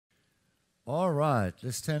All right,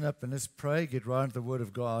 let's stand up and let's pray. Get right into the Word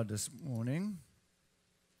of God this morning.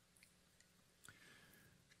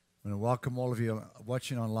 I want to welcome all of you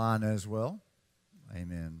watching online as well.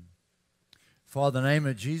 Amen. Father, in the name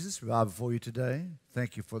of Jesus, we bow before you today.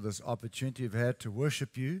 Thank you for this opportunity we've had to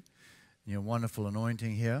worship you in your wonderful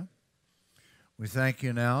anointing here. We thank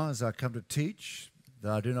you now as I come to teach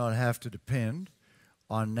that I do not have to depend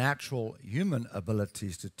on natural human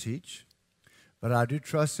abilities to teach, but I do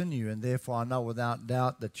trust in you, and therefore I know without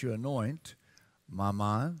doubt that you anoint my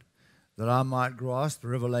mind, that I might grasp the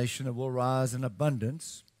revelation that will rise in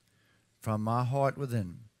abundance from my heart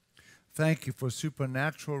within. Thank you for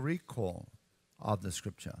supernatural recall of the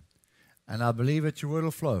Scripture. And I believe that your word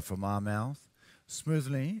will flow from my mouth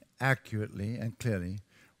smoothly, accurately, and clearly,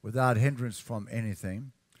 without hindrance from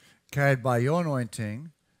anything, carried by your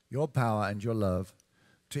anointing, your power, and your love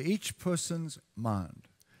to each person's mind,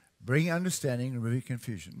 bringing understanding and removing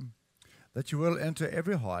confusion, that you will enter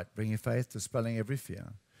every heart, bringing faith, dispelling every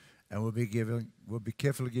fear, and we'll be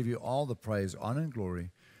careful to give you all the praise, honor, and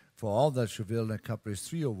glory for all that's revealed and accomplished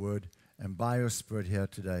through your word and by your Spirit here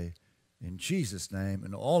today. In Jesus' name,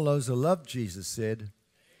 and all those who love Jesus said,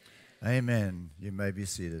 Amen. You may be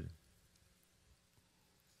seated.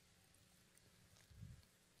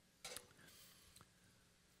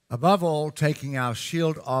 Above all, taking our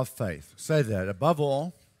shield of faith. Say that. Above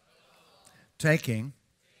all, taking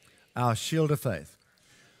our shield of faith.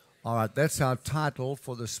 All right, that's our title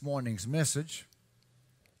for this morning's message.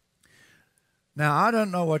 Now, I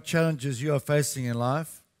don't know what challenges you are facing in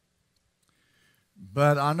life,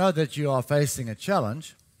 but I know that you are facing a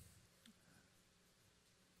challenge.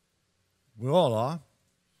 We all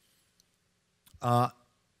are.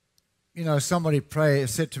 Somebody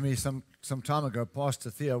said to me some time ago, Pastor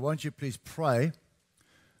Theo, won't you please pray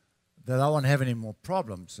that I won't have any more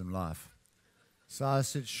problems in life? So I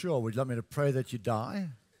said, sure. Would you like me to pray that you die?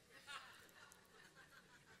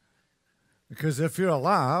 Because if you're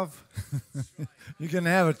alive, you're going to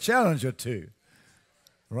have a challenge or two,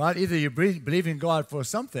 right? Either you believe in God for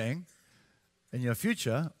something in your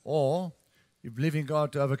future, or you believe in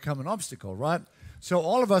God to overcome an obstacle, right? So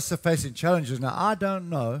all of us are facing challenges. Now, I don't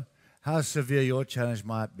know how severe your challenge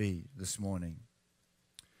might be this morning.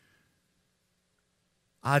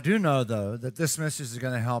 I do know, though, that this message is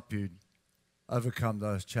going to help you overcome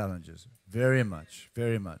those challenges very much,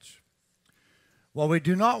 very much. What we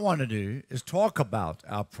do not want to do is talk about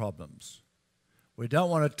our problems. We don't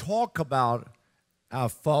want to talk about our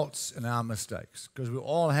faults and our mistakes, because we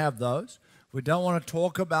all have those. We don't want to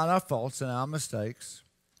talk about our faults and our mistakes.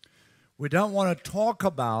 We don't want to talk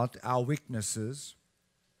about our weaknesses.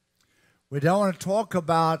 We don't want to talk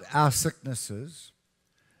about our sicknesses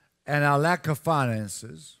and our lack of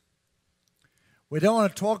finances. We don't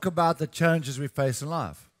want to talk about the challenges we face in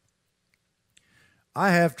life.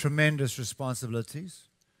 I have tremendous responsibilities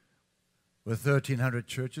with 1,300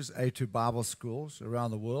 churches, 82 Bible schools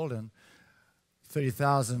around the world, and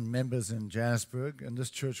 30,000 members in Johannesburg, and this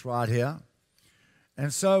church right here.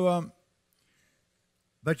 And so,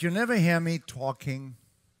 but you'll never hear me talking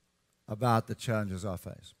about the challenges I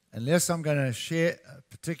face, unless I'm going to share a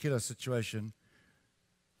particular situation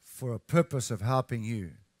for a purpose of helping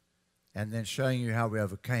you and then showing you how we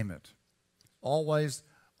overcame it. Always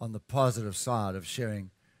on the positive side of sharing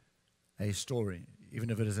a story. Even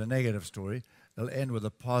if it is a negative story, it'll end with a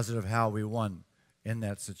positive how we won in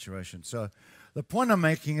that situation. So the point I'm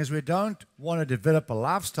making is we don't want to develop a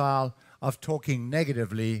lifestyle of talking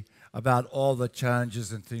negatively about all the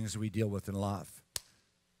challenges and things we deal with in life.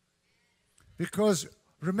 Because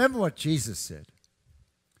remember what Jesus said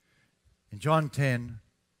in John 10,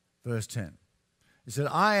 verse 10. He said,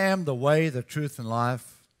 I am the way, the truth, and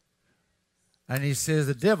life. And he says,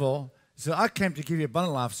 he said, I came to give you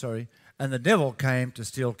abundant life, and the devil came to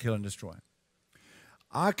steal, kill, and destroy.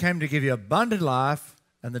 I came to give you abundant life,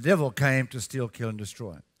 and the devil came to steal, kill, and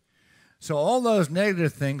destroy. So all those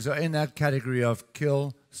negative things are in that category of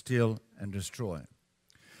kill, steal, and destroy.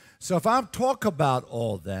 So if I talk about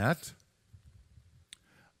all that,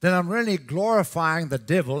 then I'm really glorifying the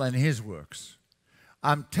devil and his works.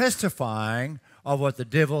 I'm testifying of what the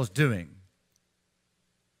devil's doing.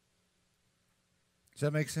 Does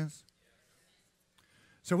that make sense?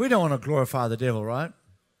 So we don't want to glorify the devil, right?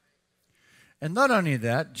 And not only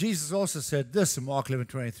that, Jesus also said this in Mark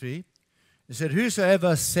 11:23. He said,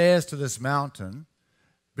 whosoever says to this mountain,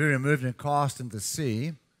 be removed and cast into the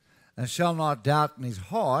sea, and shall not doubt in his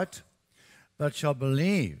heart, but shall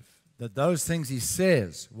believe that those things he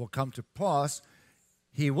says will come to pass,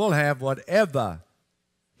 he will have whatever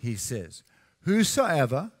he says.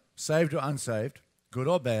 Whosoever, saved or unsaved, good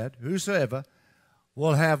or bad, whosoever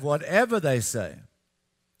will have whatever they say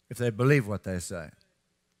if they believe what they say.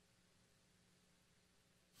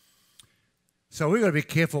 So we've got to be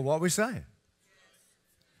careful what we say.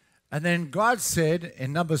 And then God said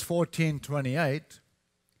in Numbers 14:28,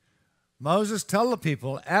 Moses, tell the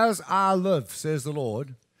people, as I live, says the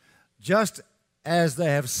Lord, just as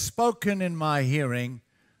they have spoken in my hearing,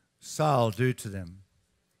 so I'll do to them.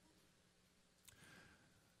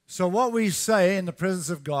 So what we say in the presence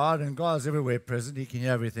of God, and God is everywhere present, He can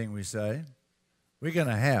hear everything we say, we're going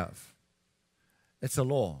to have. It's a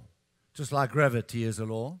law. Just like gravity is a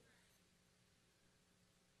law.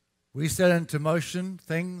 We set into motion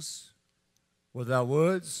things with our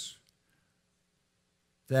words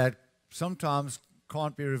that sometimes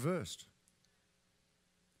can't be reversed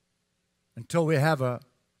until we have a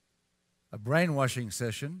brainwashing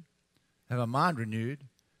session, have our mind renewed,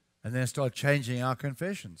 and then start changing our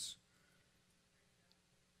confessions.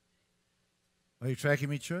 Are you tracking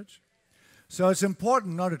me, church? So it's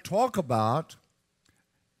important not to talk about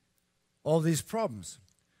all these problems.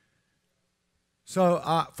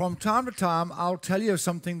 So from time to time, I'll tell you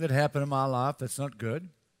something that happened in my life that's not good,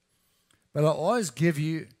 but I'll always give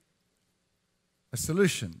you a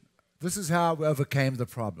solution. This is how we overcame the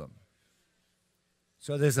problem.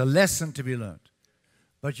 So there's a lesson to be learned.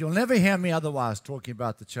 But you'll never hear me otherwise talking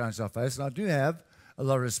about the challenge I face, and I do have a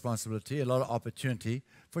lot of responsibility, a lot of opportunity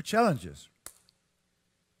for challenges.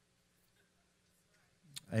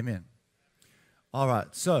 Amen. All right,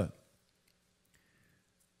 so...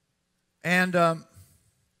 And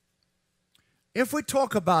if we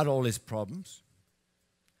talk about all these problems,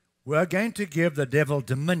 we're going to give the devil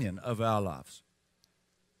dominion over our lives.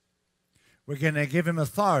 We're going to give him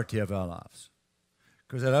authority over our lives,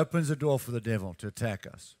 because that opens the door for the devil to attack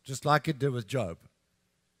us, just like it did with Job.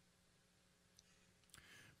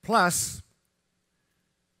 Plus,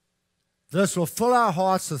 this will fill our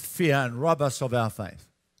hearts with fear and rob us of our faith.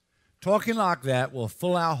 Talking like that will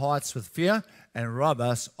fill our hearts with fear and rob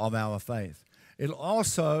us of our faith. It'll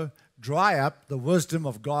also dry up the wisdom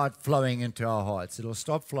of God flowing into our hearts. It'll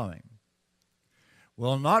stop flowing.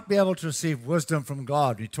 We'll not be able to receive wisdom from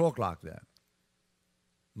God when we talk like that.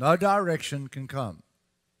 No direction can come.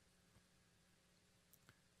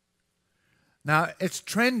 Now, it's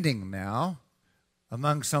trending now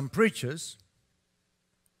among some preachers,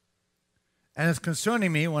 and it's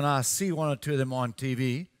concerning me when I see one or two of them on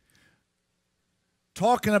TV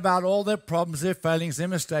talking about all their problems, their failings, their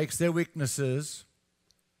mistakes, their weaknesses,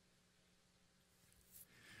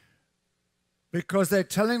 because they're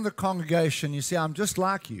telling the congregation, you see, I'm just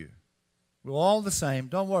like you. We're all the same.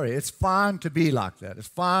 Don't worry. It's fine to be like that. It's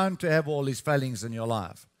fine to have all these failings in your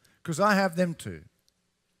life, because I have them too.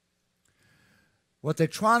 What they're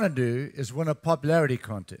trying to do is win a popularity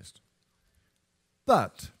contest.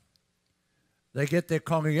 But they get their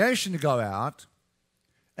congregation to go out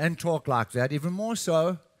and talk like that, even more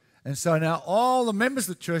so. And so now all the members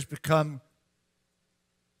of the church become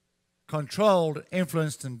controlled,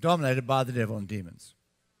 influenced, and dominated by the devil and demons,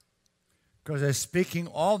 because they're speaking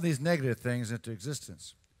all these negative things into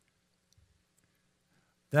existence.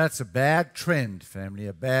 That's a bad trend, family,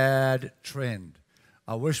 a bad trend.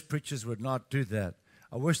 I wish preachers would not do that.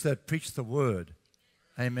 I wish they'd preach the word.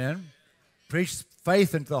 Amen? Preach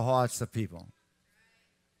faith into the hearts of people.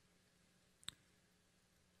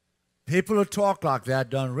 People who talk like that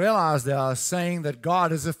don't realize they are saying that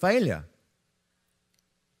God is a failure.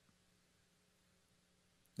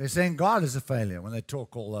 They're saying God is a failure when they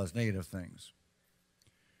talk all those negative things.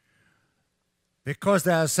 Because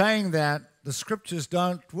they are saying that the scriptures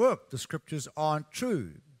don't work. The scriptures aren't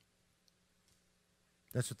true.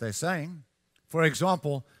 That's what they're saying. For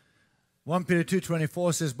example, 1 Peter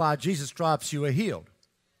 2:24 says, by Jesus' stripes you are healed.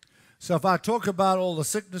 So if I talk about all the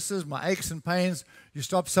sicknesses, my aches and pains, you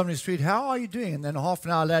stop somebody in the street, how are you doing? And then half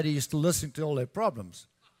an hour later, you're still listening to all their problems.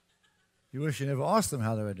 You wish you never asked them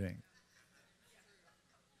how they were doing.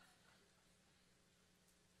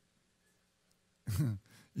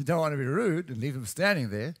 You don't want to be rude and leave them standing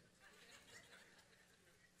there.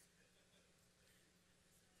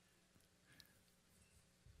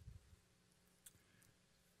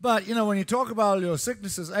 But, you know, when you talk about your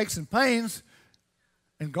sicknesses, aches, and pains,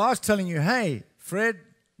 and God's telling you, hey, Fred,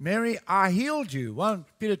 Mary, I healed you. 1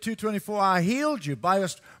 Peter 2:24, I healed you. By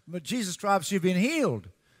Jesus' stripes you've been healed.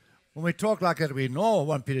 When we talk like that, we ignore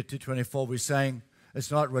 1 Peter 2:24, we're saying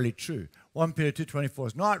it's not really true. 1 Peter 2:24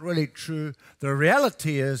 is not really true. The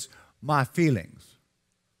reality is my feelings.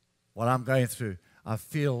 What I'm going through, I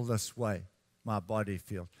feel this way. My body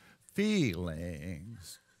feels.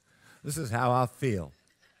 Feelings. This is how I feel.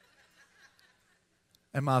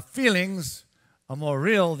 And my feelings are more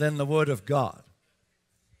real than the Word of God.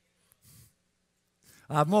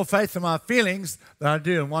 I have more faith in my feelings than I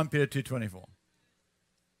do in 1 Peter 2:24. I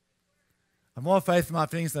have more faith in my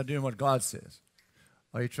feelings than I do in what God says.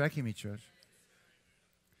 Are you tracking me, church?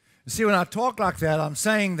 You see, when I talk like that, I'm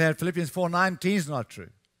saying that Philippians 4:19 is not true.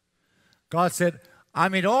 God said, I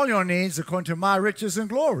meet all your needs according to my riches and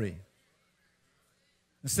glory.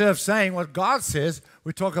 Instead of saying what God says,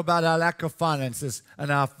 we talk about our lack of finances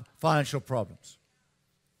and our financial problems.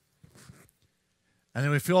 And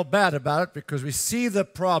then we feel bad about it because we see the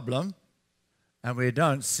problem and we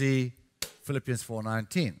don't see Philippians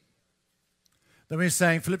 4:19. Then we're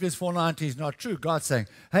saying Philippians 4:19 is not true. God's saying,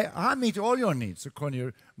 hey, I meet all your needs according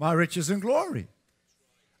to my riches and glory.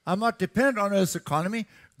 I'm not dependent on Earth's economy.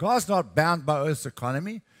 God's not bound by Earth's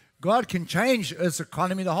economy. God can change Earth's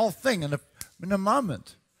economy, the whole thing, in a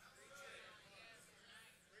moment.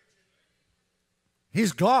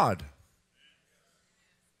 He's God.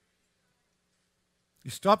 He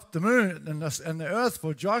stopped the moon and the earth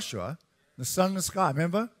for Joshua, the sun and the sky.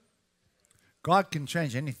 Remember? God can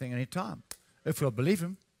change anything, anytime, if we'll believe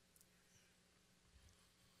him.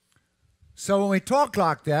 So when we talk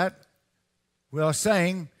like that, we are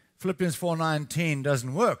saying Philippians 4:19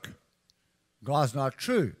 doesn't work. God's not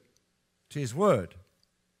true to his word.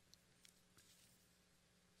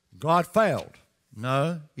 God failed.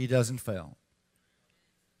 No, he doesn't fail.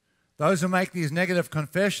 Those who make these negative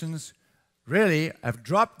confessions really have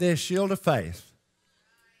dropped their shield of faith.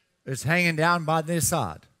 It's hanging down by their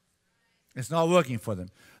side. It's not working for them.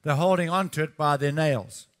 They're holding on to it by their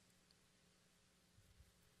nails.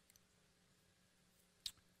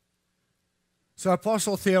 So,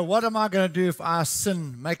 Apostle Theo, what am I going to do if I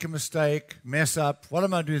sin, make a mistake, mess up? What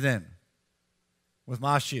am I going to do then with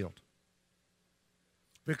my shield?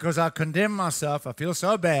 Because I condemn myself. I feel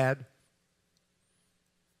so bad.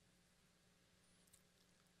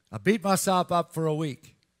 I beat myself up for a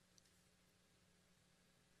week.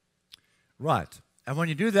 Right. And when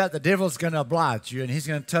you do that, the devil's going to oblige you, and he's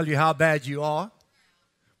going to tell you how bad you are,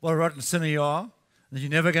 what a rotten sinner you are, and you're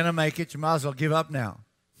never going to make it. You might as well give up now.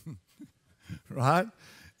 Right?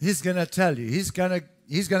 He's going to tell you. He's going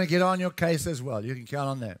to get on your case as well. You can count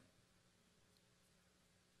on that.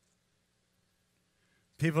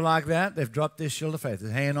 People like that, they've dropped their shield of faith.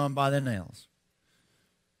 They're hanging on by their nails.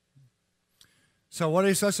 So what are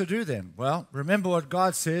you supposed to do then? Well, remember what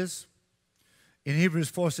God says. In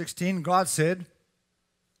Hebrews 4:16, God said,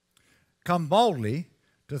 come boldly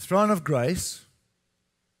to the throne of grace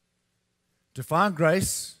to find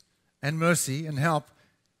grace and mercy and help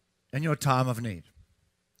in your time of need.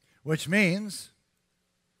 Which means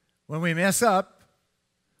when we mess up,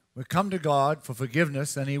 we come to God for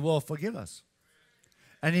forgiveness and he will forgive us.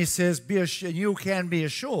 And he says, you can be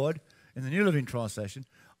assured, in the New Living Translation,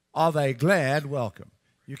 of a glad welcome.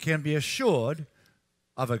 You can be assured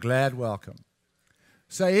of a glad welcome.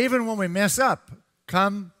 So even when we mess up,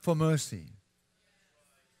 come for mercy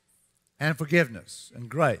and forgiveness and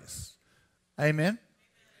grace. Amen?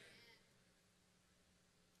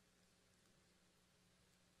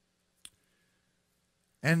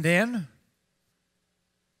 And then,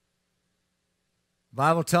 the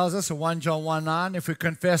Bible tells us in 1 John 1:9, if we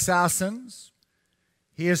confess our sins,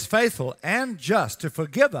 he is faithful and just to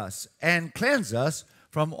forgive us and cleanse us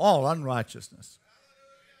from all unrighteousness.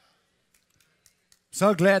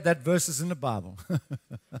 So glad that verse is in the Bible.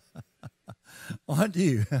 Aren't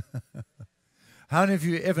you? How many of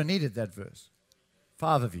you ever needed that verse?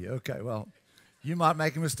 5 of you. Okay, well, you might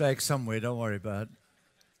make a mistake somewhere. Don't worry about it.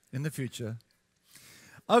 In the future.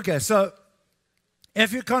 Okay, so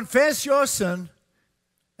if you confess your sin,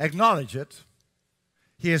 acknowledge it.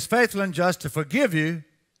 He is faithful and just to forgive you.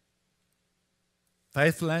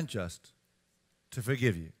 Faithful and just to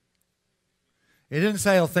forgive you. He didn't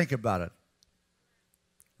say he'll think about it.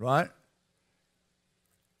 Right?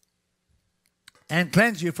 And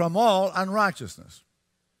cleanse you from all unrighteousness.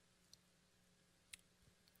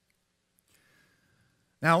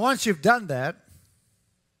 Now, once you've done that,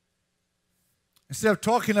 instead of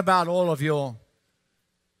talking about all of your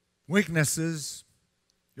weaknesses,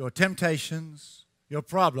 your temptations, your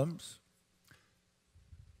problems,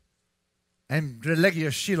 and let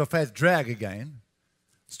your shield of faith drag again,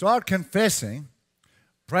 start confessing,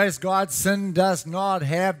 praise God, sin does not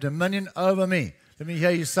have dominion over me. Let me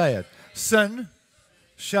hear you say it. Sin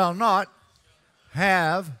shall not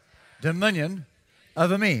have dominion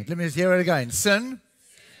over me. Let me just hear it again. Sin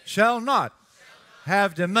shall not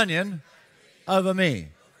have dominion over me.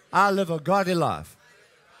 I live a godly life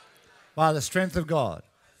by the strength of God.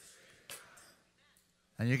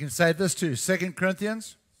 And you can say this too. 2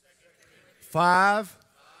 Corinthians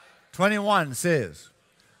 5:21 says,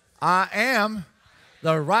 I am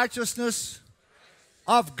the righteousness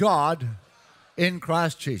of God in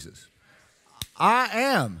Christ Jesus. I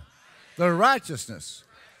am the righteousness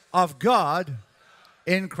of God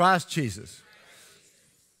in Christ Jesus.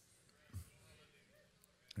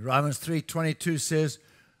 Romans 3:22 says,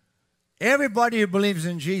 everybody who believes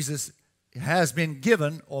in Jesus has been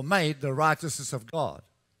given or made the righteousness of God.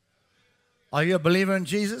 Are you a believer in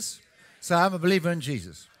Jesus? Say, I'm a believer in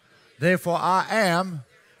Jesus. Therefore, I am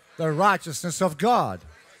the righteousness of God.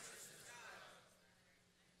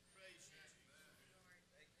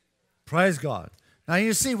 Praise God. Now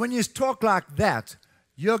you see, when you talk like that,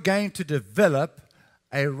 you're going to develop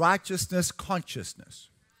a righteousness consciousness.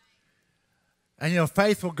 And your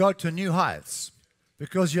faith will go to new heights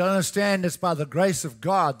because you understand it's by the grace of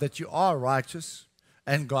God that you are righteous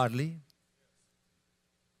and godly.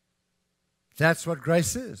 That's what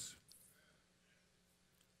grace is.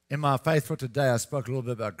 In my Faith for Today, I spoke a little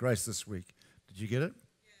bit about grace this week. Did you get it?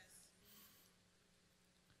 Yes.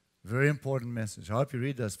 Very important message. I hope you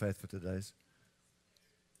read those Faith for Todays.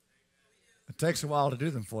 It takes a while to do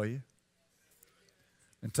them for you.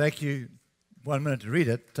 It takes you 1 minute to read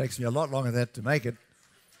it. It takes me a lot longer than that to make it.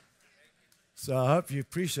 So I hope you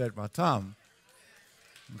appreciate my time.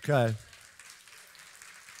 Okay.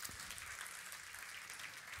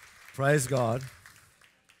 Praise God.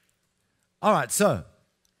 All right, so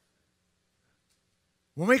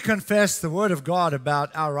when we confess the Word of God about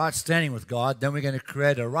our right standing with God, then we're going to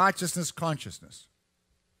create a righteousness consciousness,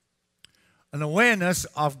 an awareness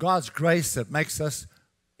of God's grace that makes us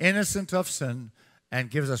innocent of sin and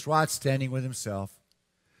gives us right standing with Himself.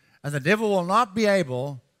 And the devil will not be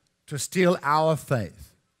able to steal our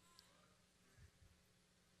faith.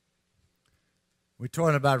 We're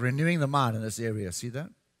talking about renewing the mind in this area. See that?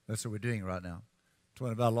 That's what we're doing right now.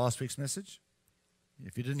 Talking about last week's message.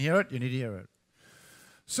 If you didn't hear it, you need to hear it.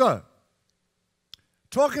 So,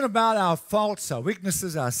 talking about our faults, our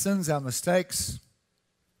weaknesses, our sins, our mistakes,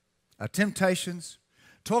 our temptations,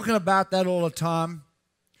 talking about that all the time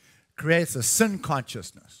creates a sin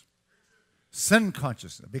consciousness. Sin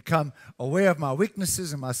consciousness. Become aware of my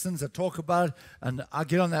weaknesses and my sins. I talk about it, and I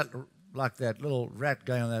get on that, like that little rat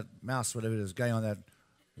going on that mouse, whatever it is, going on that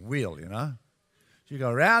wheel, you know. So you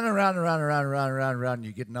go round and round and round and round and round and round and round, and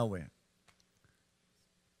you get nowhere.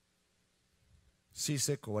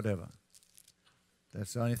 Seasick or whatever.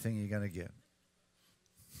 That's the only thing you're going to get.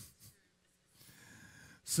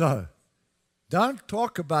 So, don't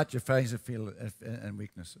talk about your failings and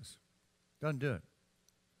weaknesses. Don't do it.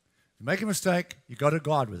 If you make a mistake, you go to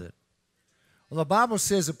God with it. Well, the Bible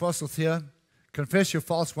says, Apostle Theo, confess your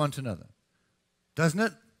faults one to another. Doesn't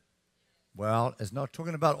it? Well, it's not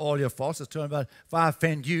talking about all your faults. It's talking about if I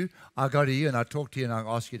offend you, I'll go to you and I'll talk to you and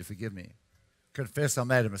I'll ask you to forgive me. Confess I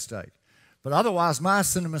made a mistake. But otherwise, my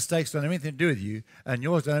sin and mistakes don't have anything to do with you, and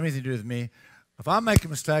yours don't have anything to do with me. If I make a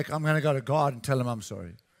mistake, I'm going to go to God and tell Him I'm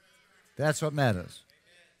sorry. That's what matters.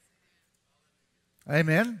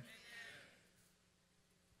 Amen?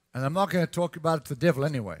 And I'm not going to talk about it to the devil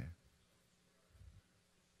anyway.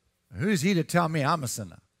 Who's he to tell me I'm a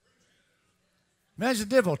sinner? Imagine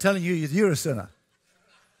the devil telling you you're a sinner.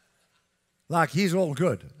 Like he's all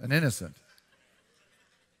good and innocent.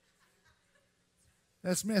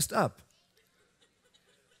 That's messed up.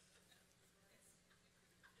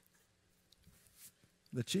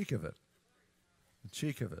 The cheek of it. The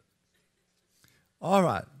cheek of it. All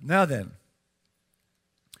right, now then.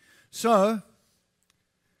 So,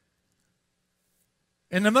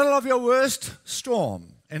 in the middle of your worst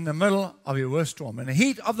storm, in the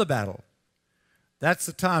heat of the battle, that's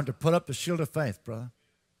the time to put up the shield of faith, brother.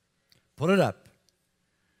 Put it up.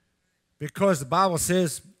 Because the Bible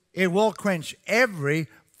says it will quench every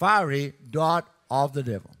fiery dart of the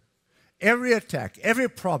devil. Every attack, every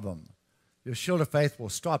problem. Your shield of faith will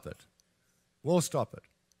stop it. Will stop it.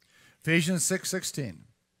 Ephesians 6:16.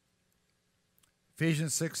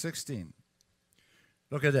 Ephesians 6:16.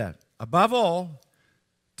 Look at that. Above all,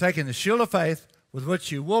 taking the shield of faith with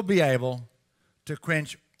which you will be able to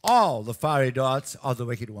quench all the fiery darts of the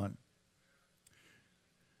wicked one.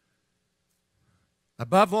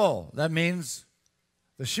 Above all, that means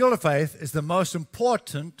the shield of faith is the most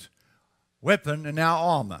important weapon in our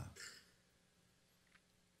armor.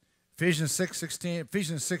 Ephesians 6:16.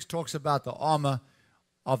 Ephesians 6 talks about the armor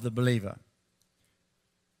of the believer.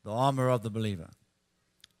 The armor of the believer.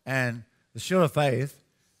 And the shield of faith,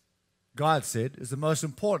 God said, is the most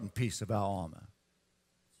important piece of our armor.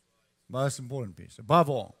 Most important piece. Above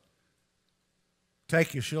all,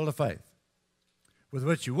 take your shield of faith, with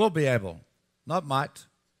which you will be able, not might,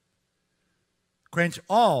 quench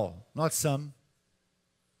all, not some,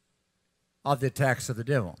 of the attacks of the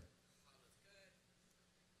devil.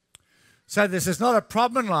 So this is not a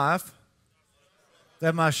problem in life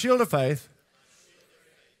that my shield of faith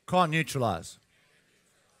can't neutralize.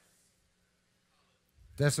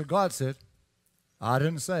 That's what God said. I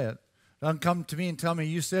didn't say it. Don't come to me and tell me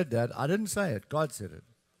you said that. I didn't say it. God said it.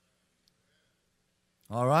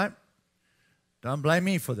 All right? Don't blame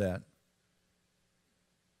me for that.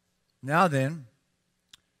 Now then,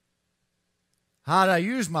 how do I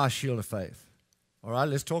use my shield of faith? All right,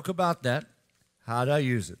 let's talk about that. How do I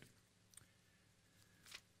use it?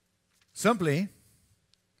 Simply,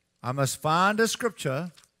 I must find a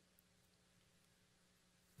scripture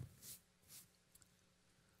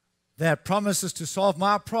that promises to solve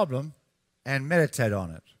my problem and meditate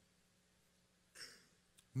on it.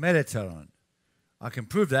 Meditate on it. I can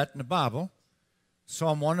prove that in the Bible.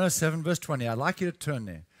 Psalm 107, verse 20. I'd like you to turn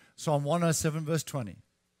there. Psalm 107, verse 20.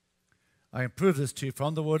 I can prove this to you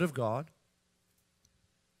from the Word of God.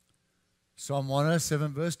 Psalm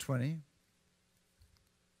 107, verse 20.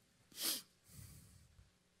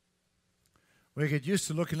 We get used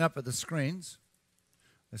to looking up at the screens.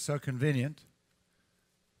 They're so convenient.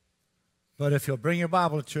 But if you'll bring your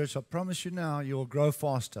Bible to church, I promise you now, you will grow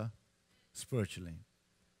faster spiritually.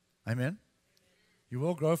 Amen? You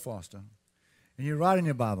will grow faster. And you write in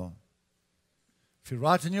your Bible. If you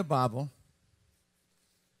write in your Bible,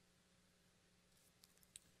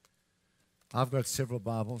 I've got several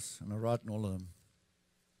Bibles, and I write in all of them.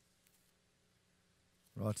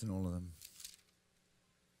 Write in all of them.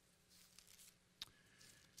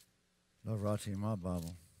 I write in my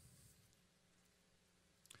Bible.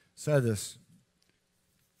 Say this.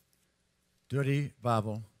 Dirty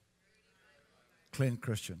Bible, clean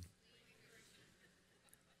Christian.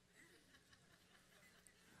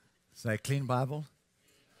 Say clean Bible,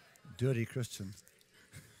 dirty Christian.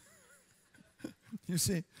 You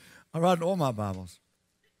see, I write in all my Bibles.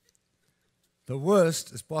 The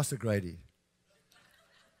worst is Pastor Grady.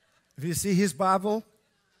 If you see his Bible,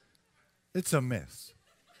 it's a mess.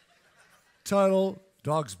 Total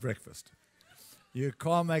dog's breakfast. You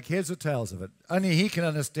can't make heads or tails of it. Only he can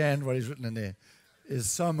understand what he's written in there. There's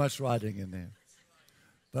so much writing in there.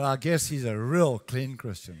 But I guess he's a real clean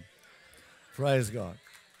Christian. Praise God.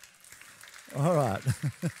 All right.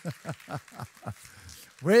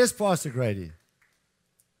 Where's Pastor Grady?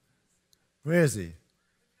 Where is he?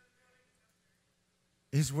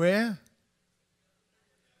 He's where?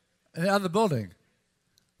 In the other building.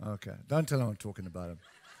 Okay. Don't tell him I'm talking about him.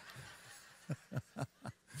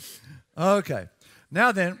 Okay.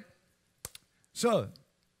 Now then, so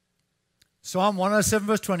Psalm 107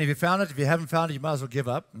 verse 20. If you found it, if you haven't found it, you might as well give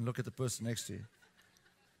up and look at the person next to you.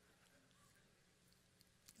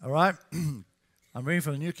 All right? I'm reading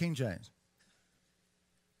from the New King James.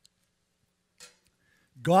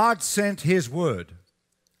 God sent his word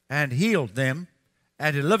and healed them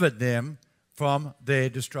and delivered them from their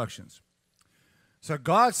destructions. So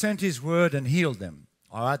God sent his word and healed them.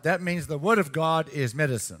 All right? That means the word of God is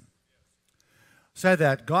medicine. So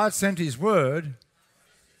that God sent his word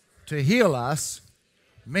to heal us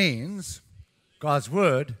means God's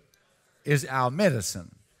word is our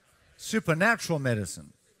medicine, supernatural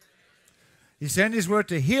medicine. He sent his word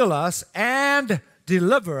to heal us and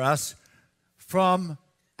deliver us from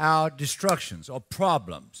our destructions or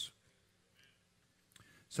problems.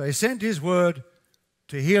 So he sent his word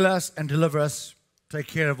to heal us and deliver us, take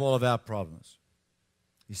care of all of our problems.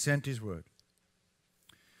 He sent his word.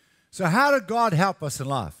 So how did God help us in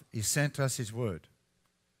life? He sent us his word.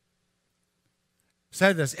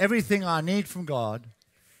 Say this, everything I need from God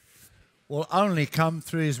will only come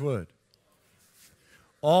through his word.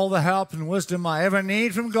 All the help and wisdom I ever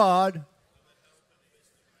need from God,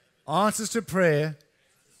 answers to prayer,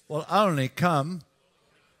 will only come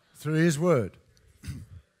through his word.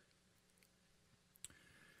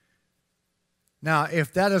 Now,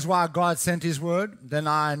 if that is why God sent his word, then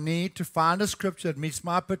I need to find a scripture that meets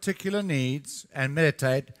my particular needs and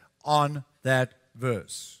meditate on that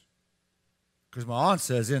verse. Because my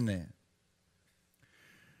answer is in there.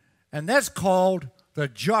 And that's called the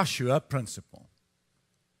Joshua principle.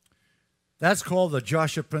 That's called the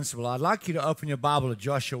Joshua principle. I'd like you to open your Bible to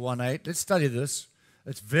Joshua 1:8. Let's study this.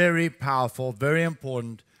 It's very powerful, very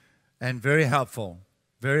important, and very helpful.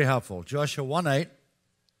 Very helpful. Joshua 1:8.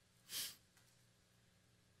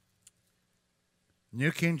 New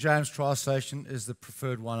King James translation is the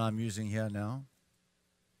preferred one I'm using here now.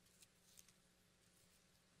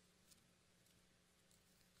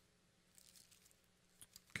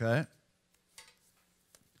 Okay.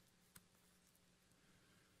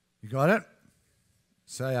 You got it?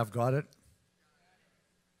 Say, I've got it.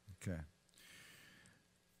 Okay.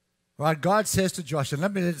 Right, God says to Joshua,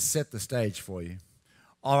 let me set the stage for you.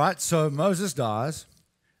 All right, so Moses dies,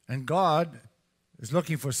 and God is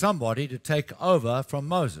looking for somebody to take over from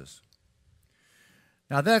Moses.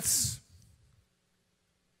 Now, that's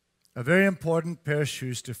a very important pair of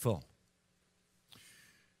shoes to fill.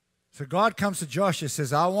 So God comes to Joshua and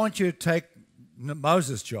says, I want you to take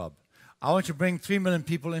Moses' job. I want you to bring 3 million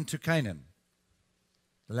people into Canaan,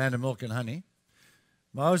 the land of milk and honey.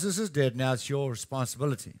 Moses is dead, now it's your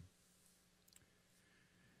responsibility.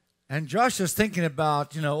 And Joshua's thinking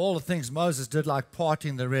about, all the things Moses did, like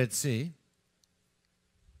parting the Red Sea.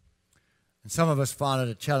 And some of us find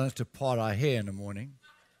it a challenge to part our hair in the morning.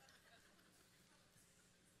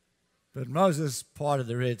 But Moses parted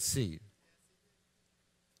the Red Sea.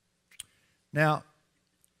 Now,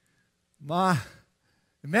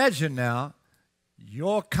 imagine now,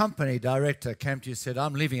 your company director came to you and said,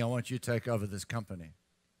 I'm leaving, I want you to take over this company.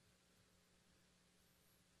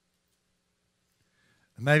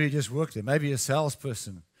 And maybe you just work there, maybe you're a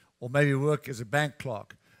salesperson, or maybe you work as a bank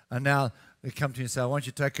clerk. And now they come to you and say, I want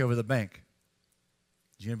you to take over the bank.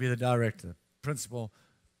 You're going to be the director, principal,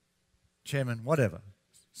 chairman, whatever.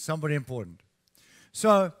 Somebody important.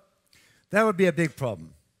 So that would be a big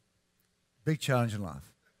problem, big challenge in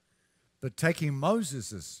life. But taking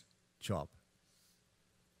Moses' job,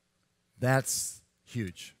 that's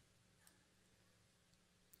huge.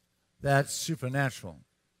 That's supernatural,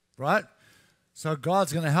 right? So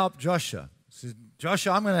God's going to help Joshua. He says,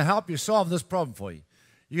 Joshua, I'm going to help you solve this problem for you.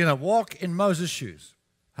 You're going to walk in Moses' shoes.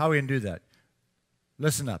 How are we going to do that?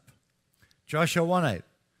 Listen up. Joshua 1:8.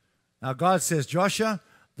 Now God says, Joshua,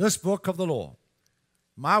 this book of the law,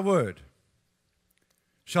 my word,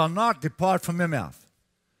 shall not depart from your mouth.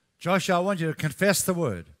 Joshua, I want you to confess the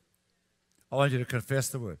word. I want you to confess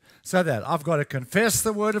the word. So that I've got to confess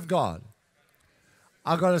the word of God.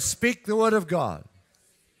 I've got to speak the word of God.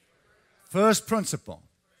 First principle.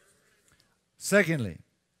 Secondly,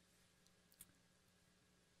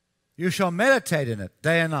 you shall meditate in it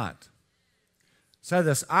day and night. Say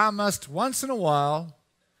this, I must once in a while,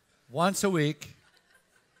 once a week.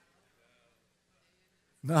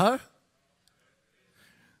 No?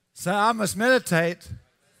 So I must meditate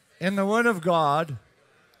in the Word of God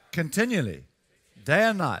continually, day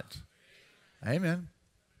and night. Amen.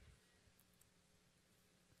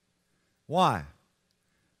 Why?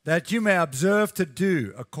 That you may observe to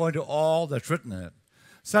do according to all that's written in it.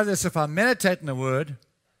 So that if I meditate in the Word,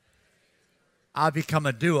 I become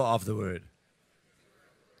a doer of the Word.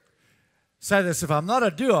 Say this, if I'm not a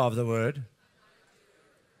doer of the word,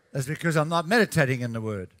 it's because I'm not meditating in the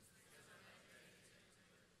word.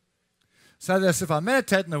 Say this, if I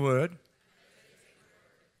meditate in the word,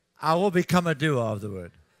 I will become a doer of the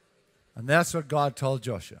word. And that's what God told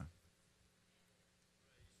Joshua.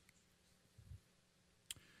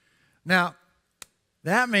 Now,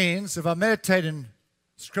 that means if I meditate in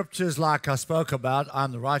scriptures like I spoke about,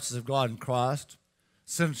 I'm the righteousness of God in Christ,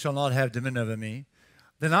 sin shall not have dominion over me,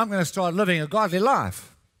 then I'm going to start living a godly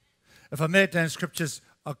life. If I meditate in scriptures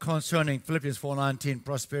concerning Philippians 4:19,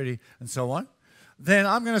 prosperity, and so on, then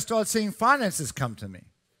I'm going to start seeing finances come to me.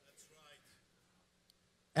 That's right.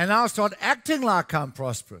 And I'll start acting like I'm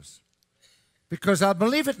prosperous because I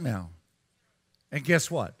believe it now. And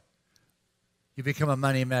guess what? You become a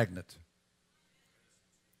money magnet.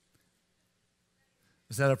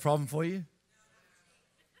 Is that a problem for you?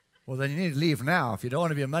 Well, then you need to leave now. If you don't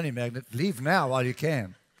want to be a money magnet, leave now while you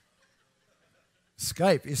can.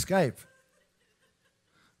 Escape.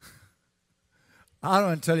 I don't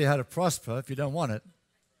want to tell you how to prosper if you don't want it.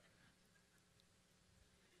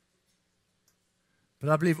 But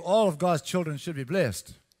I believe all of God's children should be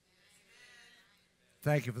blessed.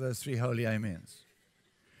 Thank you for those 3 holy amens.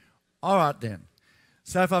 All right then.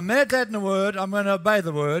 So if I meditate in the Word, I'm going to obey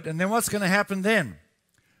the Word. And then what's going to happen then?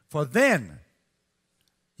 For then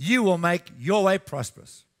you will make your way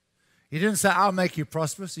prosperous. He didn't say, I'll make you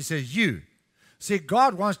prosperous. He says, you. See,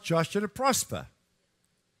 God wants Joshua to prosper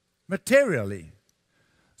materially.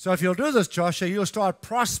 So if you'll do this, Joshua, you'll start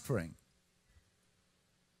prospering.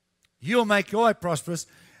 You'll make your way prosperous,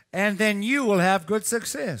 and then you will have good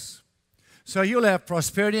success. So you'll have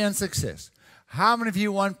prosperity and success. How many of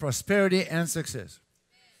you want prosperity and success?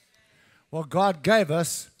 Well, God gave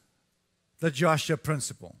us the Joshua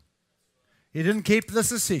principle. He didn't keep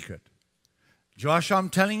this a secret. Joshua, I'm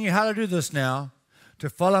telling you how to do this now, to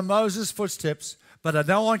follow Moses' footsteps, but I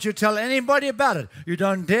don't want you to tell anybody about it. You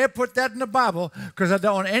don't dare put that in the Bible because I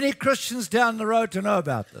don't want any Christians down the road to know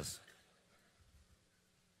about this.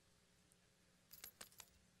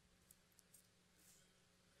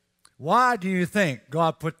 Why do you think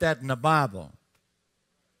God put that in the Bible?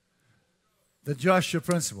 The Joshua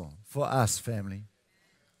principle for us, family.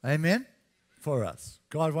 Amen? for us.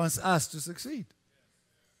 God wants us to succeed.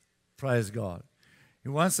 Praise God. He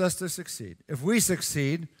wants us to succeed. If we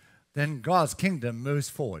succeed, then God's kingdom moves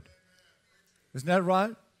forward. Isn't that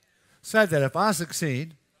right? Say that. If I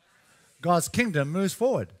succeed, God's kingdom moves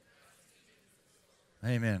forward.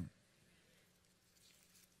 Amen.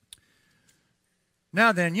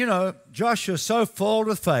 Now then, Joshua's so full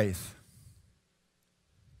with faith.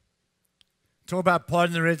 Talk about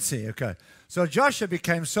parting the Red Sea. Okay. So Joshua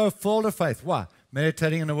became so full of faith. Why?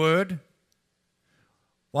 Meditating in the Word.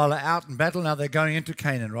 While they're out in battle, now they're going into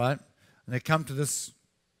Canaan, right? And they come to this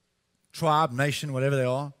tribe, nation, whatever they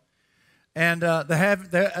are. And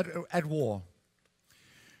they're at war.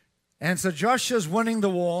 And so Joshua's winning the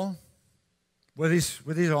war with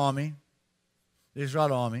his army, the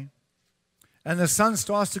Israel army. And the sun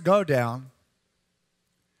starts to go down.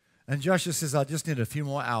 And Joshua says, I just need a few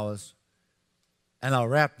more hours and I'll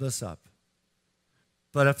wrap this up.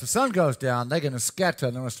 But if the sun goes down, they're going to scatter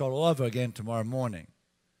and they're going to start all over again tomorrow morning.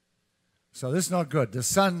 So this is not good. The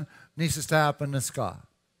sun needs to stay up in the sky.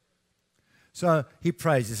 So he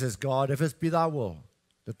prays. He says, God, if it be thy will,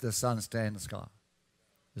 that the sun stay in the sky.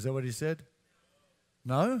 Is that what he said?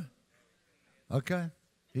 No? Okay.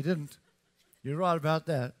 He didn't. You're right about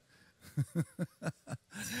that.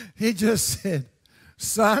 He just said,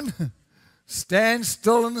 sun, stand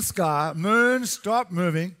still in the sky. Moon, stop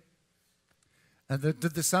moving. And did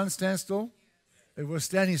the sun stand still? It was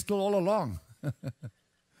standing still all along.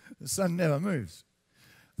 The sun never moves.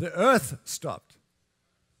 The earth stopped.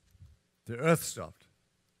 The earth stopped.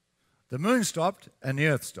 The moon stopped and the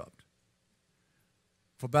earth stopped.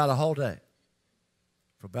 For about a whole day.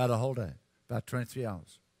 About 23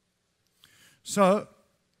 hours. So,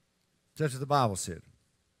 that's what the Bible said.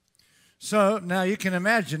 So, now you can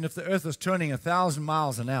imagine if the earth is turning 1,000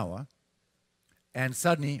 miles an hour and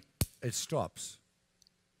suddenly it stops.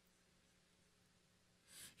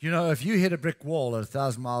 If you hit a brick wall at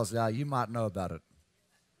 1,000 miles an hour, you might know about it.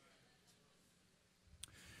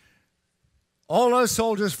 All those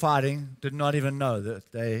soldiers fighting did not even know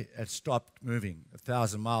that they had stopped moving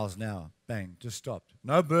 1,000 miles an hour. Bang, just stopped.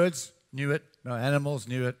 No birds knew it. No animals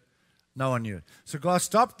knew it. No one knew it. So God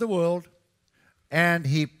stopped the world, and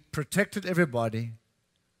he protected everybody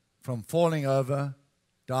from falling over,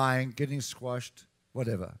 dying, getting squashed,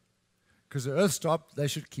 whatever. Because the earth stopped, they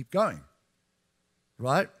should keep going.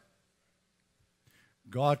 Right?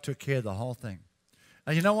 God took care of the whole thing.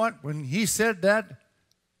 And you know what? When he said that,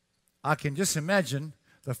 I can just imagine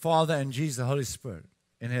the Father and Jesus, the Holy Spirit,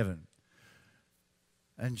 in heaven.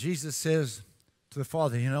 And Jesus says to the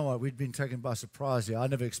Father, you know what? We'd been taken by surprise here. I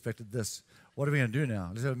never expected this. What are we going to do now?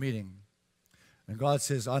 Let's have a meeting. And God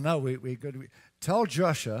says, I know we're good. Tell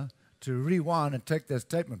Joshua to rewind and take that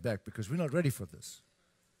statement back because we're not ready for this.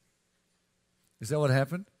 Is that what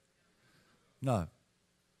happened? No.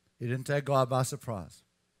 He didn't take God by surprise.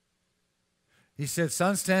 He said,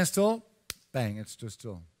 sun, stand still. Bang, it stood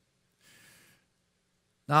still.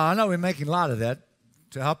 Now, I know we're making light of that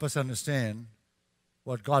to help us understand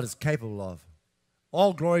what God is capable of.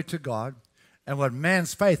 All glory to God and what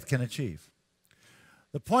man's faith can achieve.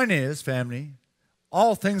 The point is, family,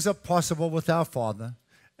 all things are possible with our Father,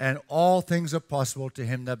 and all things are possible to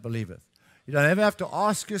him that believeth. You don't ever have to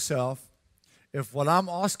ask yourself if what I'm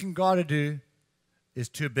asking God to do is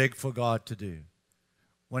too big for God to do.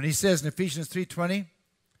 When he says in Ephesians 3:20,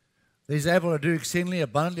 that he's able to do exceedingly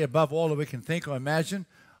abundantly above all that we can think or imagine,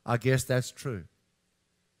 I guess that's true.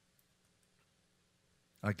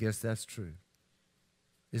 I guess that's true.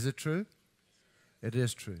 Is it true? It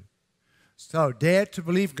is true. So dare to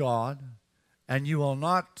believe God, and you will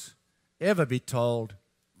not ever be told,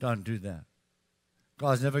 don't do that.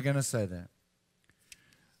 God's never going to say that.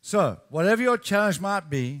 So, whatever your challenge might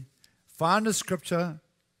be, find the scripture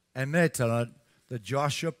and meditate on it, the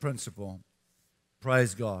Joshua principle.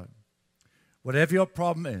 Praise God. Whatever your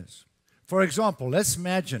problem is. For example, let's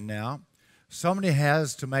imagine now somebody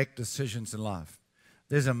has to make decisions in life.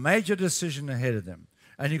 There's a major decision ahead of them,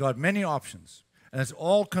 and you've got many options, and it's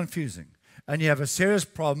all confusing. And you have a serious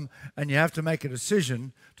problem, and you have to make a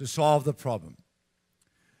decision to solve the problem.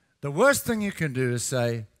 The worst thing you can do is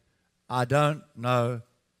say, I don't know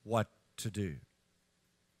what to do.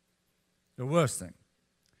 The worst thing.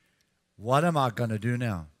 What am I going to do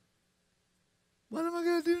now? What am I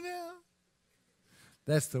going to do now?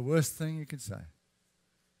 That's the worst thing you can say.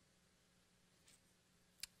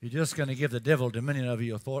 You're just going to give the devil dominion over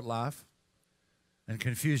your thought life and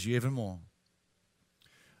confuse you even more.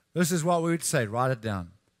 This is what we would say. Write it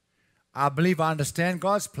down. I believe I understand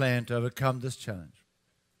God's plan to overcome this challenge.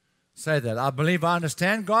 Say that. I believe I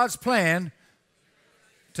understand God's plan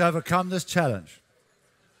to overcome this challenge.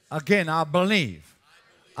 Again, I believe.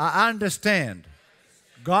 I understand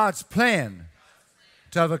God's plan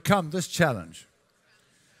to overcome this challenge.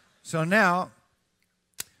 So now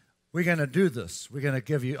we're going to do this. I'm going to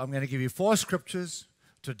give you 4 scriptures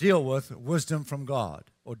to deal with wisdom from God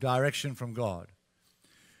or direction from God.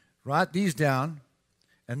 Write these down.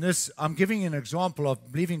 And this, I'm giving you an example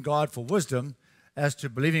of believing God for wisdom as to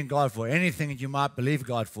believing God for anything that you might believe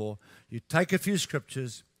God for. You take a few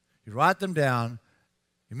scriptures, you write them down,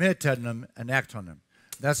 you meditate on them, and act on them.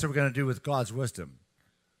 That's what we're going to do with God's wisdom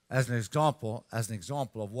as an example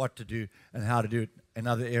of what to do and how to do it in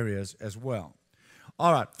other areas as well.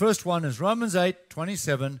 All right, first one is Romans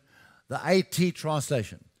 8:27, the AT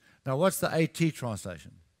translation. Now, what's the AT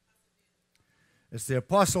translation? It's the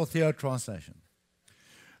Apostle Theo translation.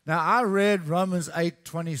 Now, I read Romans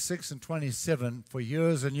 8:26 and 27 for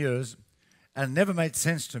years and years, and it never made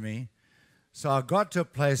sense to me. So I got to a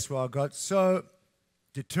place where I got so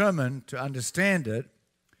determined to understand it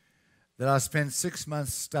that I spent 6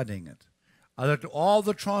 months studying it. I looked at all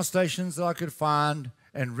the translations that I could find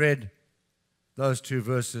and read those 2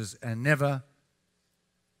 verses and never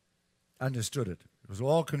understood it. It was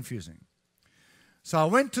all confusing. So I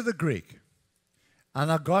went to the Greek,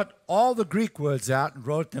 and I got all the Greek words out and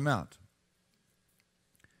wrote them out.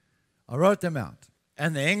 I wrote them out,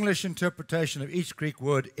 and the English interpretation of each Greek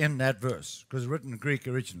word in that verse, because it's written in Greek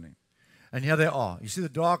originally. And here they are. You see the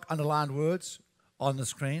dark underlined words on the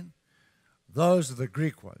screen? Those are the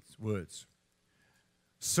Greek words.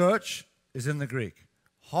 Search is in the Greek.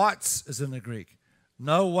 Hearts is in the Greek.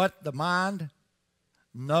 Know what the mind,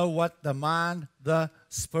 the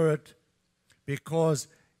Spirit, because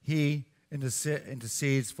He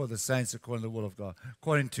intercedes for the saints according to the will of God,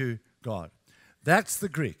 according to God. That's the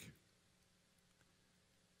Greek.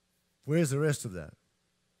 Where's the rest of that?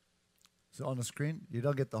 Is it on the screen? You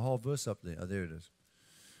don't get the whole verse up there. Oh, there it is.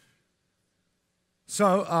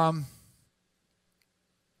 So,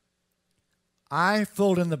 I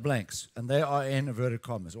filled in the blanks, and they are in inverted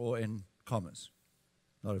commas, or in commas.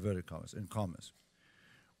 Not inverted commas, in commas.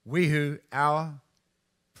 We who our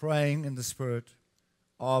praying in the Spirit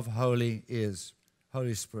of holy is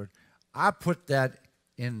Holy Spirit. I put that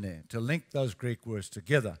in there to link those Greek words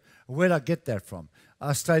together. Where did I get that from?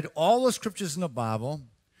 I studied all the scriptures in the Bible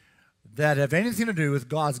that have anything to do with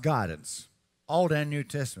God's guidance, Old and New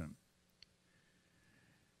Testament.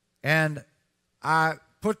 And I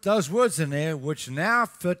put those words in there which now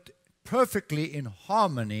fit perfectly in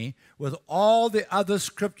harmony with all the other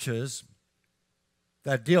scriptures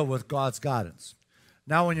that deal with God's guidance.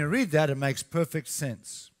 Now, when you read that, it makes perfect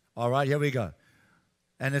sense. All right, here we go.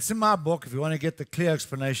 And it's in my book if you want to get the clear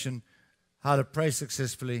explanation how to pray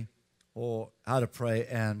successfully or how to pray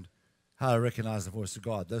and how to recognize the voice of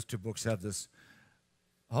God. Those 2 books have this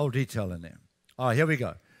whole detail in there. All right, here we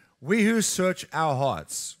go. We who search our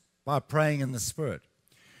hearts by praying in the Spirit.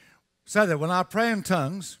 So that when I pray in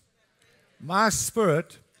tongues, my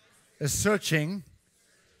spirit is searching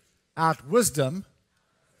out wisdom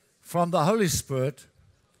from the Holy Spirit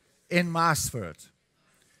in my spirit.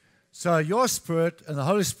 So your spirit and the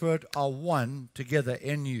Holy Spirit are one together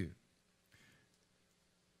in you.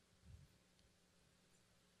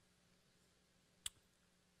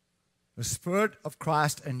 The Spirit of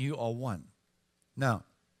Christ and you are one. Now,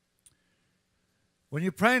 when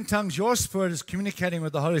you pray in tongues, your spirit is communicating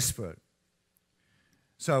with the Holy Spirit.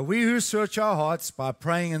 So we who search our hearts by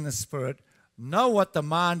praying in the Spirit know what the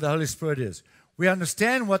mind of the Holy Spirit is. We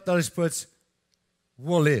understand what the Holy Spirit's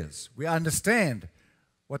will is. We understand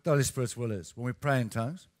what the Holy Spirit's will is when we pray in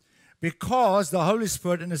tongues, because the Holy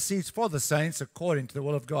Spirit intercedes for the saints according to the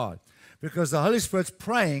will of God. Because the Holy Spirit's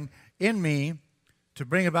praying in me to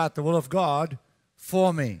bring about the will of God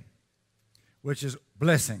for me, which is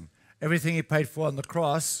blessing. Everything He paid for on the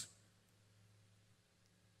cross,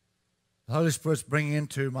 the Holy Spirit's bringing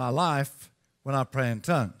into my life when I pray in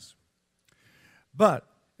tongues. But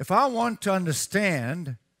if I want to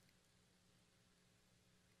understand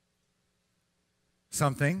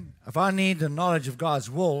something, if I need the knowledge of God's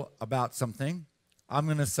will about something, I'm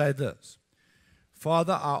going to say this.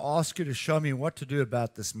 Father, I ask you to show me what to do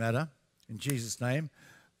about this matter in Jesus' name.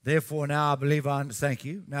 Therefore, now I believe thank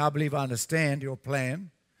you. Now I believe I understand your plan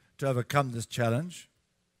to overcome this challenge.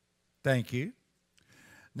 Thank you.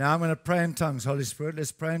 Now I'm going to pray in tongues, Holy Spirit.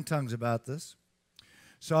 Let's pray in tongues about this.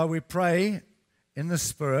 So we pray in the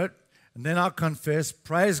Spirit, and then I'll confess,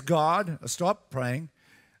 praise God. I stop praying,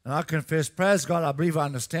 and I confess, praise God, I believe I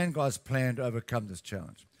understand God's plan to overcome this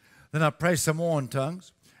challenge. Then I pray some more in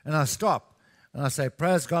tongues, and I stop, and I say,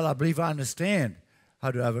 praise God, I believe I understand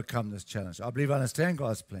how to overcome this challenge. I believe I understand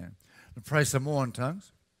God's plan. And pray some more in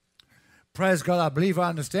tongues. Praise God, I believe I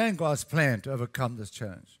understand God's plan to overcome this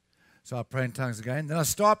challenge. So I pray in tongues again. Then I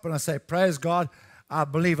stop and I say, praise God, I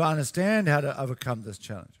believe I understand how to overcome this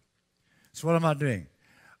challenge. So what am I doing?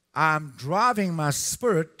 I'm driving my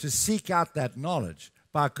spirit to seek out that knowledge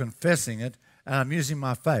by confessing it, and I'm using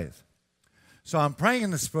my faith. So I'm praying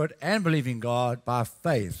in the Spirit and believing God by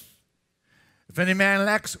faith. If any man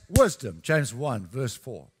lacks wisdom, James 1, verse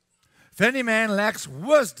 4. If any man lacks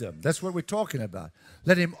wisdom, that's what we're talking about.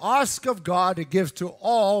 Let him ask of God, who gives to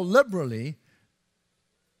all liberally,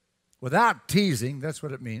 without teasing, that's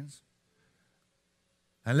what it means.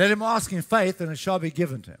 And let him ask in faith, and it shall be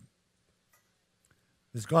given to him.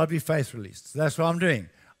 There's got to be faith released. So that's what I'm doing.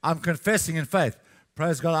 I'm confessing in faith.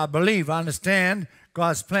 Praise God, I believe, I understand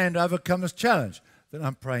God's plan to overcome this challenge. Then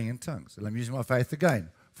I'm praying in tongues. And I'm using my faith again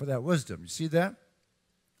for that wisdom. You see that?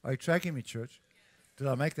 Are you tracking me, church? Did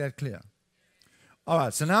I make that clear? All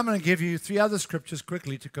right, so now I'm going to give you 3 other scriptures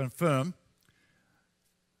quickly to confirm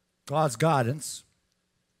God's guidance.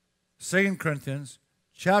 2 Corinthians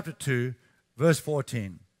chapter 2, verse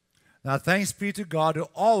 14. Now thanks be to God who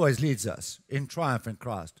always leads us in triumph in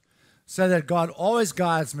Christ, so that God always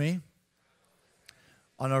guides me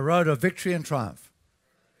on a road of victory and triumph.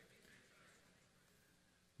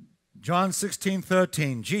 John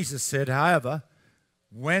 16:13, Jesus said, however,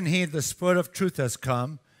 when He, the Spirit of truth, has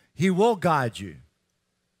come, He will guide you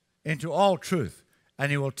into all truth, and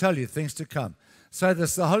He will tell you things to come. So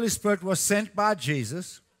this, the Holy Spirit was sent by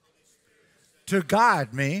Jesus to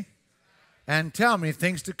guide me and tell me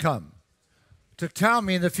things to come, to tell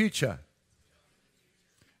me in the future.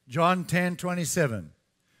 John 10:27,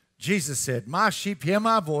 Jesus said, my sheep hear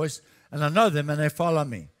my voice, and I know them, and they follow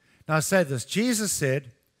me. Now I say this, Jesus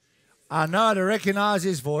said, I know how to recognize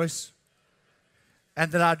His voice,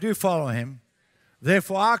 and that I do follow Him.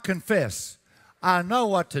 Therefore I confess, I know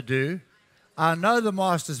what to do. I know the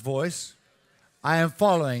Master's voice. I am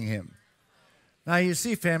following Him. Now you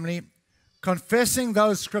see, family, confessing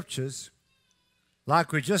those scriptures,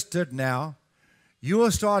 like we just did now, you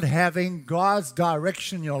will start having God's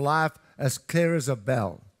direction in your life as clear as a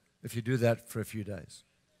bell if you do that for a few days.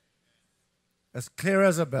 As clear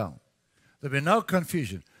as a bell. There'll be no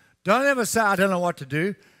confusion. Don't ever say, I don't know what to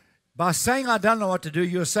do. By saying I don't know what to do,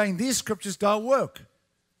 you're saying these scriptures don't work.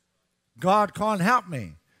 God can't help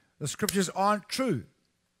me. The scriptures aren't true.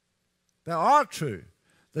 They are true.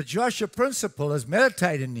 The Joshua principle is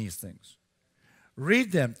meditate in these things.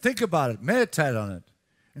 Read them, think about it, meditate on it,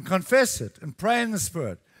 and confess it, and pray in the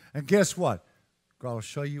Spirit. And guess what? God will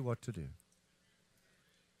show you what to do.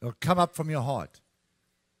 It'll come up from your heart,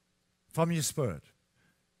 from your spirit.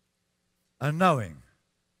 A knowing.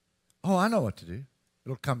 Oh, I know what to do.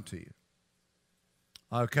 It'll come to you.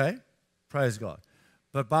 Okay? Praise God.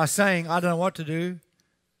 But by saying, I don't know what to do,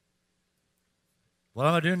 what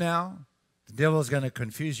I'm going to do now, the devil is going to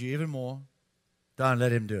confuse you even more. Don't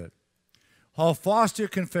let him do it. Hold fast to your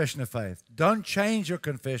confession of faith. Don't change your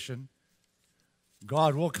confession.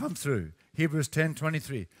 God will come through. Hebrews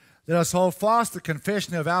 10:23. Let us hold fast the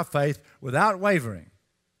confession of our faith without wavering.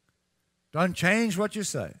 Don't change what you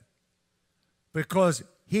say, because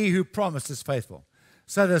He who promised is faithful.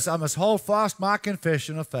 So this, I must hold fast my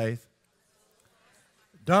confession of faith.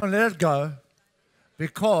 Don't let it go,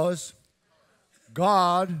 because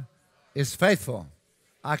God is faithful.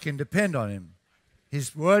 I can depend on Him.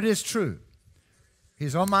 His word is true.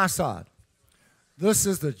 He's on my side. This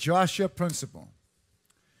is the Joshua principle.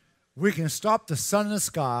 We can stop the sun in the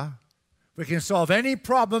sky. We can solve any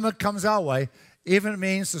problem that comes our way. Even if it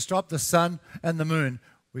means to stop the sun and the moon,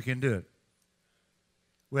 we can do it.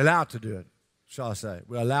 We're allowed to do it, shall I say.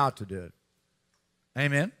 We're allowed to do it.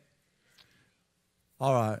 Amen?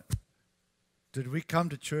 All right. Did we come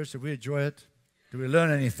to church? Did we enjoy it? Did we learn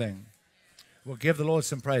anything? We'll give the Lord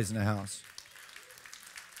some praise in the house.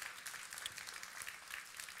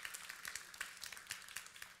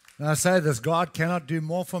 And I say this, God cannot do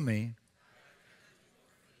more for me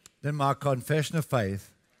than my confession of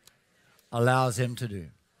faith allows Him to do.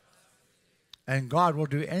 And God will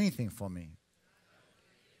do anything for me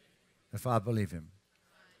if I believe Him,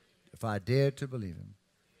 if I dare to believe Him.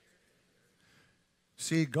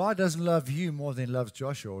 See, God doesn't love you more than He loves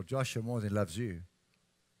Joshua, or Joshua more than He loves you.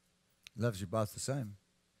 He loves you both the same.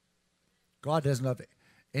 God doesn't love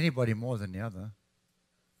anybody more than the other.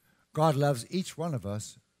 God loves each one of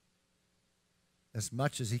us as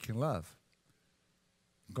much as He can love.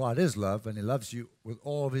 God is love, and He loves you with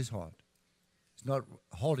all of His heart. He's not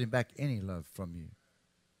holding back any love from you.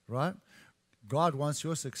 Right? God wants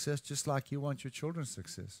your success just like you want your children's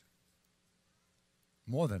success.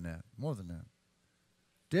 More than that. More than that.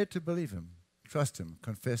 Dare to believe Him. Trust Him.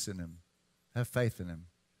 Confess in Him. Have faith in Him.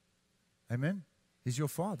 Amen? He's your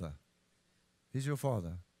Father. He's your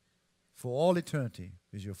Father. For all eternity,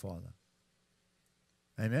 He's your Father.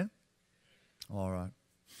 Amen? All right.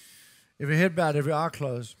 Every head bowed, every eye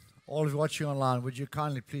closed. All of you watching online, would you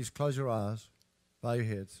kindly please close your eyes, bow your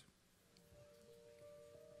heads.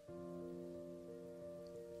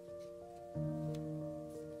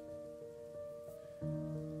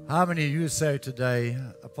 How many of you say today,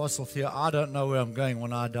 Apostle Theo, I don't know where I'm going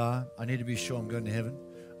when I die. I need to be sure I'm going to heaven.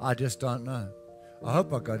 I just don't know. I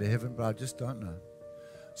hope I go to heaven, but I just don't know.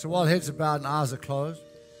 So while heads are bowed and eyes are closed,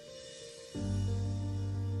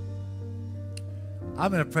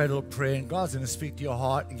 I'm going to pray a little prayer, and God's going to speak to your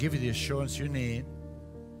heart and give you the assurance you need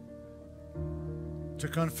to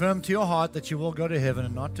confirm to your heart that you will go to heaven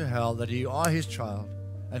and not to hell, that you are His child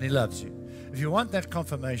and He loves you. If you want that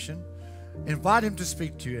confirmation, invite Him to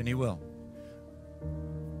speak to you, and He will.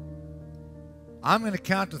 I'm going to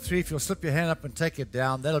count to 3. If you'll slip your hand up and take it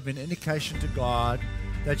down, that'll be an indication to God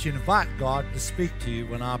that you invite God to speak to you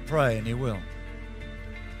when I pray, and He will.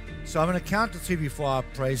 So I'm going to count to 3 before I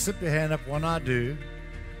pray. Slip your hand up when I do,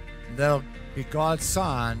 and that'll be God's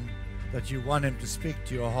sign that you want Him to speak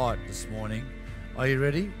to your heart this morning. Are you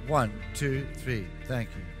ready? 1, 2, 3. Thank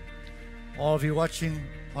you. All of you watching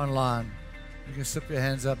online, you can slip your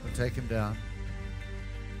hands up and take them down.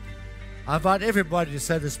 I invite everybody to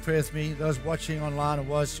say this prayer with me, those watching online and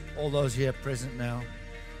all those here present now.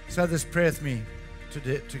 Say this prayer with me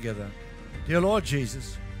together. Dear Lord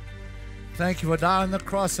Jesus, thank you for dying on the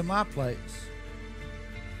cross in my place.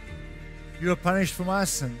 You were punished for my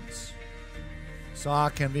sins so I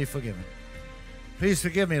can be forgiven. Please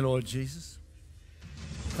forgive me, Lord Jesus.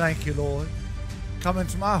 Thank you, Lord. Come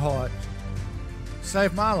into my heart.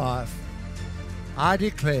 Save my life. I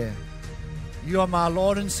declare you are my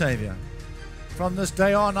Lord and Savior. From this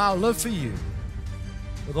day on, I'll live for you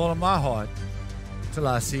with all of my heart till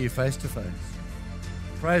I see you face to face.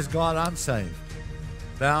 Praise God, I'm saved,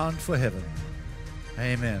 bound for heaven.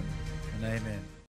 Amen and amen.